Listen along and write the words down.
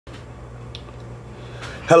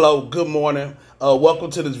Hello, good morning. Welcome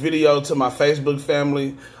to this video to my Facebook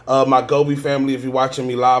family, my Gobi family if you're watching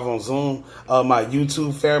me live on Zoom, my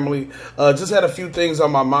YouTube family. Just had a few things on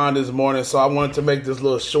my mind this morning, so I wanted to make this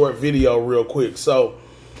little short video real quick. So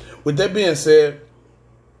with that being said,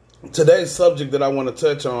 today's subject that I want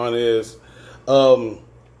to touch on is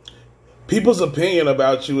people's opinion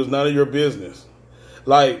about you is none of your business.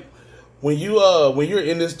 Like when you're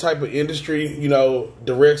in this type of industry, you know,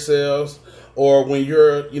 direct sales, or when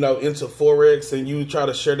you're, you know, into Forex and you try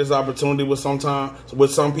to share this opportunity with some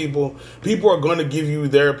people are going to give you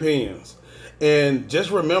their opinions. And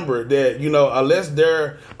just remember that, you know, unless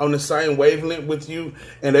they're on the same wavelength with you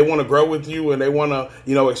and they want to grow with you and they want to,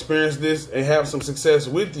 you know, experience this and have some success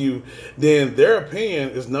with you, then their opinion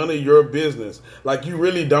is none of your business. Like, you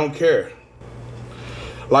really don't care.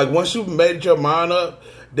 Like, once you've made your mind up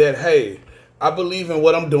that, hey, I believe in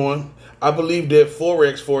what I'm doing. I believe that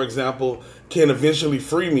Forex, for example, can eventually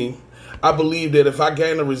free me. I believe that if I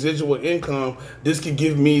gain a residual income, this can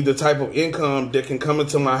give me the type of income that can come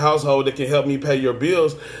into my household that can help me pay your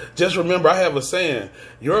bills. Just remember, I have a saying,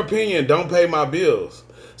 your opinion don't pay my bills.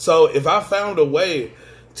 So if I found a way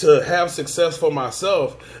to have success for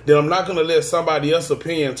myself, then I'm not going to let somebody else's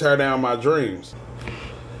opinion tear down my dreams.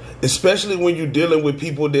 Especially when you're dealing with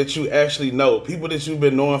people that you actually know, people that you've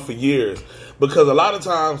been knowing for years. Because a lot of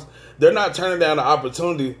times, they're not turning down the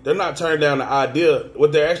opportunity. They're not turning down the idea.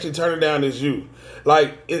 What they're actually turning down is you.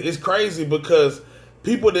 Like, it's crazy because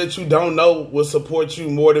people that you don't know will support you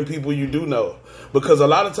more than people you do know. Because a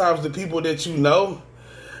lot of times the people that you know,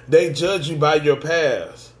 they judge you by your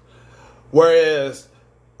past. Whereas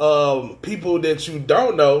people that you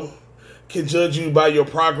don't know can judge you by your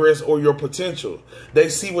progress or your potential. They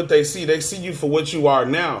see what they see. They see you for what you are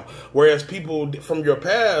now. Whereas people from your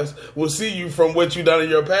past will see you from what you've done in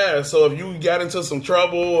your past. So if you got into some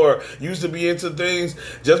trouble or used to be into things,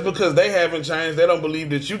 just because they haven't changed, they don't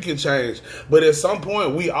believe that you can change. But at some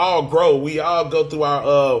point, we all grow. We all go through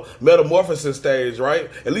our metamorphosis stage, right?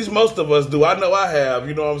 At least most of us do. I know I have,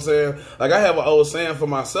 you know what I'm saying? Like, I have an old saying for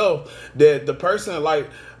myself that the person, like,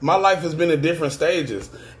 my life has been in different stages.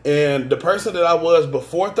 And the person that I was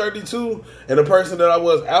before 32 and the person that I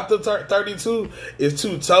was after 32 is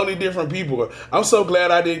two totally different people. I'm so glad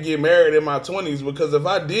I didn't get married in my 20s, because if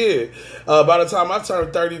I did, by the time I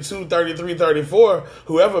turned 32, 33, 34,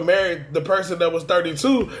 whoever married the person that was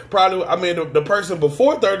 32, the person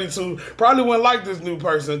before 32 probably wouldn't like this new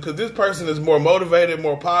person, because this person is more motivated,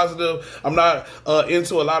 more positive. I'm not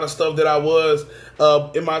into a lot of stuff that I was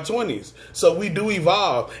in my 20s. So we do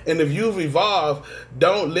evolve. And if you've evolved,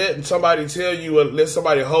 don't let somebody tell you or let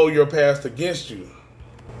somebody hold your past against you.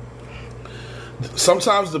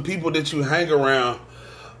 Sometimes the people that you hang around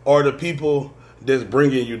are the people that's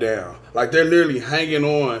bringing you down. Like, they're literally hanging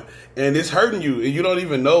on and it's hurting you and you don't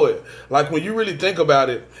even know it. Like, when you really think about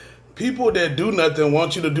it, people that do nothing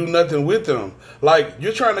want you to do nothing with them. Like,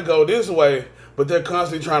 you're trying to go this way, but they're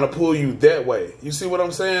constantly trying to pull you that way. You see what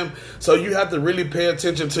I'm saying? So you have to really pay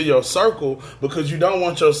attention to your circle, because you don't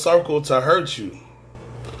want your circle to hurt you.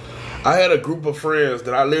 I had a group of friends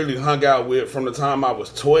that I literally hung out with from the time I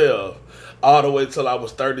was 12 all the way till I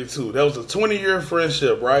was 32. That was a 20-year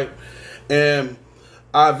friendship, right? And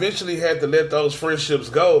I eventually had to let those friendships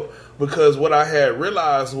go, because what I had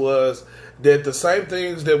realized was that the same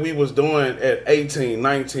things that we was doing at 18,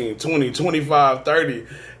 19, 20, 25, 30,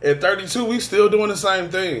 at 32, we still doing the same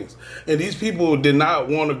things. And these people did not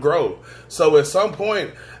want to grow. So at some point,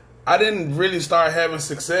 I didn't really start having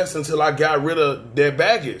success until I got rid of that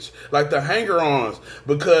baggage, like the hanger-ons,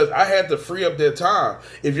 because I had to free up that time.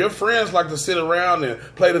 If your friends like to sit around and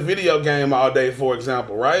play the video game all day, for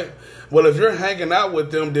example, right? Well, if you're hanging out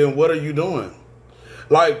with them, then what are you doing?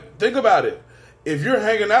 Like, think about it. If you're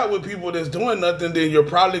hanging out with people that's doing nothing, then you're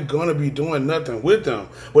probably going to be doing nothing with them.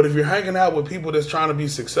 But if you're hanging out with people that's trying to be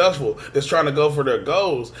successful, that's trying to go for their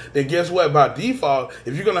goals, then guess what? By default,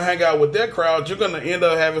 if you're going to hang out with that crowd, you're going to end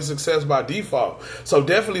up having success by default. So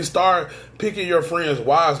definitely start picking your friends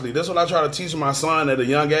wisely. That's what I try to teach my son at a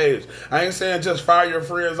young age. I ain't saying just fire your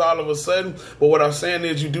friends all of a sudden, but what I'm saying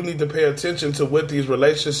is you do need to pay attention to what these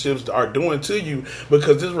relationships are doing to you,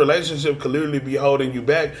 because this relationship could literally be holding you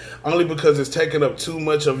back only because it's taking up too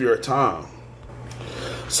much of your time.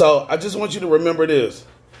 So I just want you to remember this.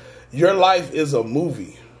 Your life is a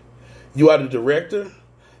movie. You are the director.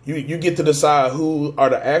 You get to decide who are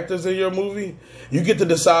the actors in your movie. You get to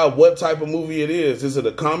decide what type of movie it is. Is it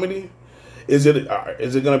a comedy? Is it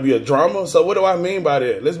going to be a drama? So what do I mean by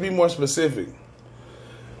that? Let's be more specific.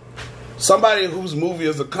 Somebody whose movie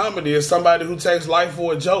is a comedy is somebody who takes life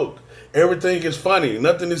for a joke. Everything is funny.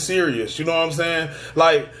 Nothing is serious. You know what I'm saying?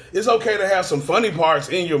 Like, it's okay to have some funny parts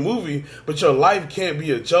in your movie, but your life can't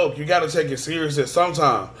be a joke. You got to take it serious at some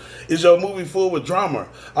time. Is your movie full with drama?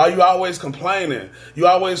 Are you always complaining? You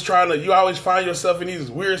always find yourself in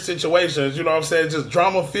these weird situations, you know what I'm saying? Just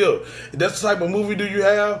drama filled. That's the type of movie do you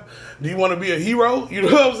have? Do you want to be a hero? You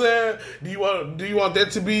know what I'm saying? Do you want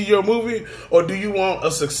that to be your movie? Or do you want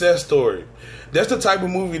a success story? That's the type of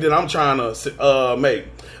movie that I'm trying to make.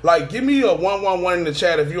 Like, give me a 111 in the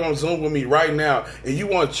chat if you're on Zoom with me right now and you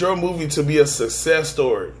want your movie to be a success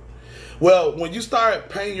story. Well, when you start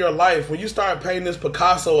painting your life, when you start painting this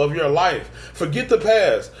Picasso of your life, forget the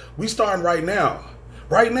past. We starting right now.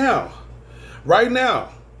 Right now. Right now.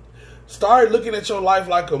 Start looking at your life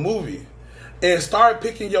like a movie and start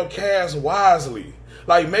picking your cast wisely.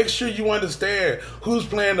 Like, make sure you understand who's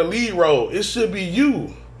playing the lead role. It should be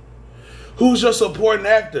you. Who's your supporting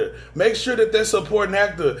actor? Make sure that supporting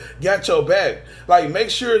actor got your back. Like, make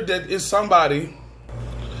sure that it's somebody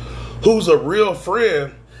who's a real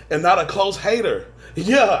friend and not a close hater.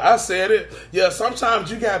 Yeah, I said it. Yeah, sometimes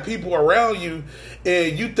you got people around you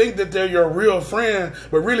and you think that they're your real friend,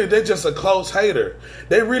 but really they're just a close hater.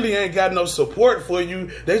 They really ain't got no support for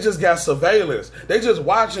you. They just got surveillance. They just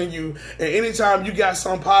watching you, and anytime you got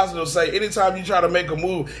something positive to say, anytime you try to make a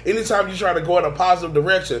move, anytime you try to go in a positive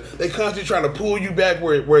direction, they constantly trying to pull you back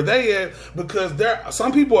where they at, because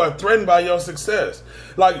some people are threatened by your success.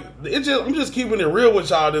 Like, I'm just keeping it real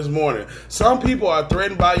with y'all this morning. Some people are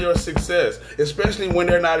threatened by your success, especially when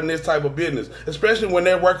they're not in this type of business, especially when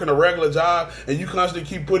they're working a regular job and you constantly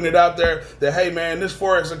keep putting it out there that, hey man, this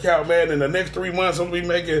Forex account, man, in the next 3 months I'm gonna be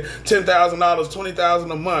making $10,000,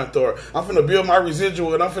 $20,000 a month, or I'm gonna build my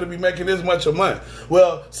residual and I'm gonna be making this much a month.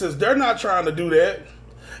 Well, since they're not trying to do that,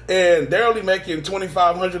 and they're only making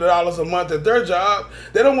 $2,500 a month at their job,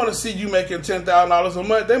 they don't want to see you making $10,000 a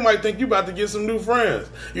month. They might think you about to get some new friends.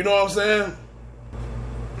 You know what I'm saying?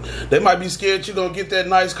 They might be scared you're going to get that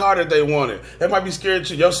nice car that they wanted. They might be scared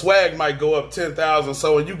your swag might go up 10,000.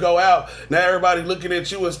 So when you go out, now everybody looking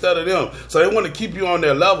at you instead of them. So they want to keep you on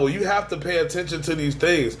their level. You have to pay attention to these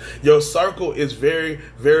things. Your circle is very,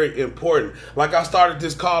 very important. Like I started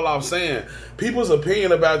this call off saying, people's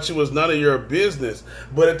opinion about you is none of your business.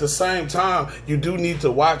 But at the same time, you do need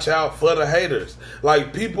to watch out for the haters.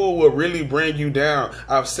 Like, people will really bring you down.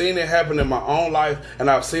 I've seen it happen in my own life,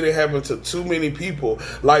 and I've seen it happen to too many people.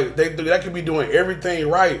 Like, they could be doing everything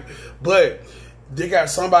right, but they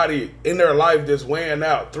got somebody in their life that's weighing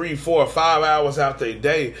out 3, 4, 5 hours out their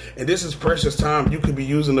day, and this is precious time you could be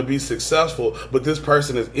using to be successful, but this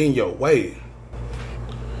person is in your way.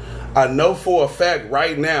 I know for a fact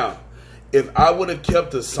right now, if I would have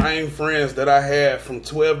kept the same friends that I had from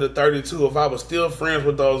 12 to 32, if I was still friends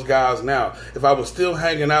with those guys now, if I was still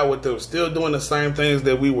hanging out with them, still doing the same things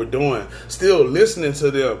that we were doing, still listening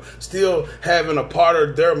to them, still having a part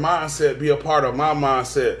of their mindset be a part of my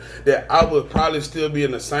mindset, that I would probably still be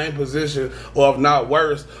in the same position, or if not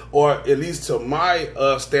worse, or at least to my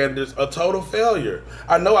standards, a total failure.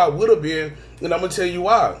 I know I would have been, and I'm going to tell you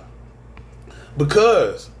why.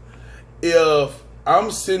 Because if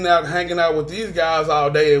I'm sitting out hanging out with these guys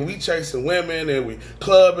all day and we chasing women and we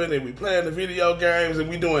clubbing and we playing the video games and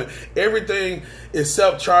we doing everything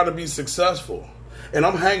except trying to be successful, and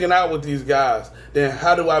I'm hanging out with these guys, then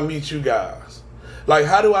how do I meet you guys? Like,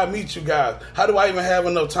 how do I meet you guys? How do I even have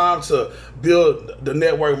enough time to build the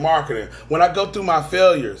network marketing? When I go through my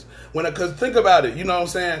failures, because think about it, you know what I'm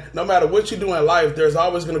saying? No matter what you do in life, there's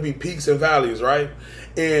always going to be peaks and valleys, right?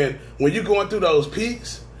 And when you're going through those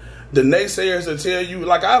peaks, the naysayers will tell you,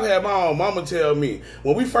 like I've had my own mama tell me,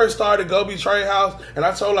 when we first started Go Be Trade House and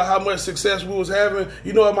I told her how much success we was having,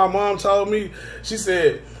 you know what my mom told me? She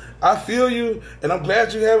said, I feel you and I'm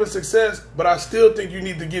glad you're having success, but I still think you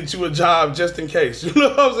need to get you a job just in case. You know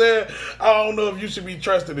what I'm saying? I don't know if you should be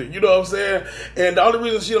trusting it. You know what I'm saying? And the only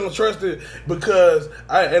reason she don't trust it, because,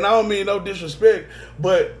 I don't mean no disrespect,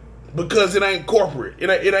 but because it ain't corporate. It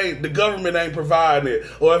ain't the government ain't providing it.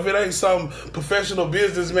 Or if it ain't some professional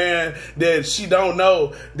businessman that she don't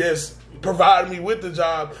know that's providing me with the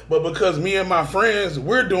job, but because me and my friends,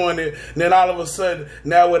 we're doing it, and then all of a sudden,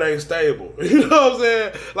 now it ain't stable. You know what I'm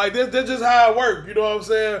saying? Like, that's just how it works. You know what I'm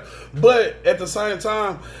saying? But at the same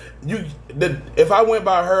time, if I went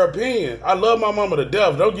by her opinion, I love my mama to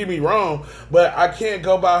death, don't get me wrong, but I can't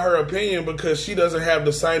go by her opinion because she doesn't have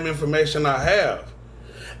the same information I have.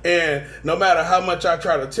 And no matter how much I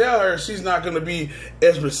try to tell her, she's not going to be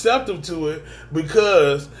as receptive to it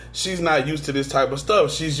because she's not used to this type of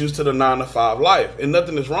stuff. She's used to the 9-to-5 life, and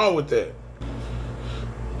nothing is wrong with that.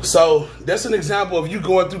 So that's an example of you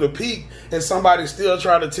going through the peak and somebody still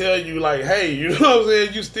trying to tell you like, hey, you know what I'm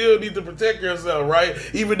saying? You still need to protect yourself, right?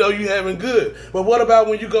 Even though you having good. But what about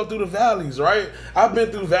when you go through the valleys, right? I've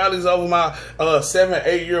been through valleys over my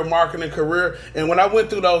 7-8 year marketing career. And when I went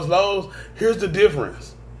through those lows, here's the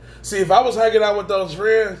difference. See, if I was hanging out with those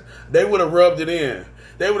friends, they would have rubbed it in.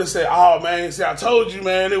 They would have said, oh, man, see, I told you,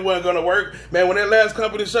 man, it wasn't going to work. Man, when that last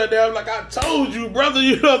company shut down, like, I told you, brother,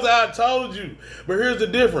 you know what I'm saying? I told you. But here's the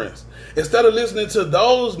difference. Instead of listening to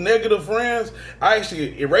those negative friends, I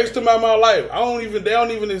actually erased them out of my life. They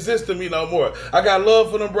don't even exist to me no more. I got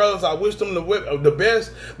love for them brothers. I wish them the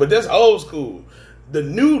best, but that's old school. The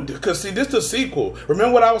new, because see, this is the sequel.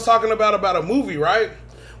 Remember what I was talking about a movie, right?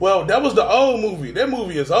 Well, that was the old movie. That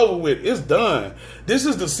movie is over with. It's done. This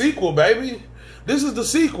is the sequel, baby. This is the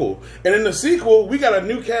sequel. And in the sequel, we got a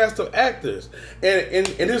new cast of actors. And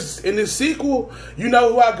in this sequel, you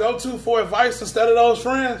know who I go to for advice instead of those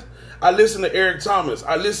friends? I listen to Eric Thomas.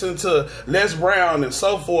 I listen to Les Brown and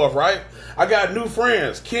so forth, right? I got new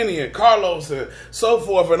friends, Kenny and Carlos and so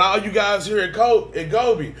forth, and all you guys here at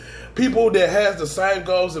Gobi. People that has the same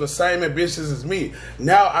goals and the same ambitions as me.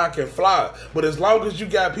 Now I can fly. But as long as you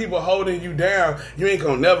got people holding you down, you ain't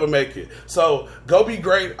gonna never make it. So go be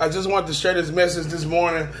great. I just wanted to share this message this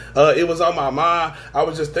morning. It was on my mind. I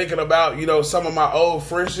was just thinking about, you know, some of my old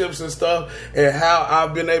friendships and stuff and how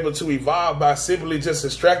I've been able to evolve by simply just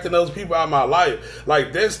extracting those people out of my life.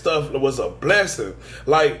 Like, that stuff was a blessing.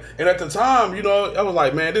 Like, and at the time, you know, I was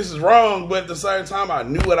like, man, this is wrong. But at the same time, I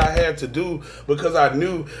knew what I had to do because I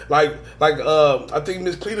knew, I think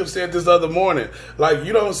Miss Cleveland said this the other morning. Like,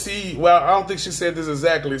 you don't see, well, I don't think she said this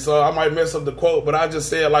exactly, so I might mess up the quote, but I just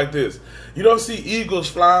say it like this. You don't see eagles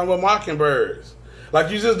flying with mockingbirds.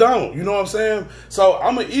 Like, you just don't. You know what I'm saying? So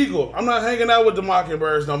I'm an eagle. I'm not hanging out with the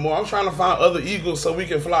mockingbirds no more. I'm trying to find other eagles so we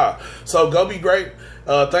can fly. So go be great.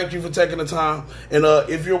 Thank you for taking the time. And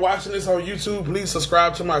if you're watching this on YouTube, please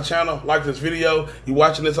subscribe to my channel. Like this video. You're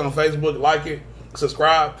watching this on Facebook, like it.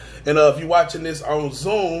 Subscribe. And if you're watching this on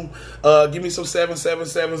Zoom, give me some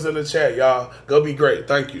 777s in the chat, y'all. Go be great.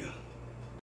 Thank you.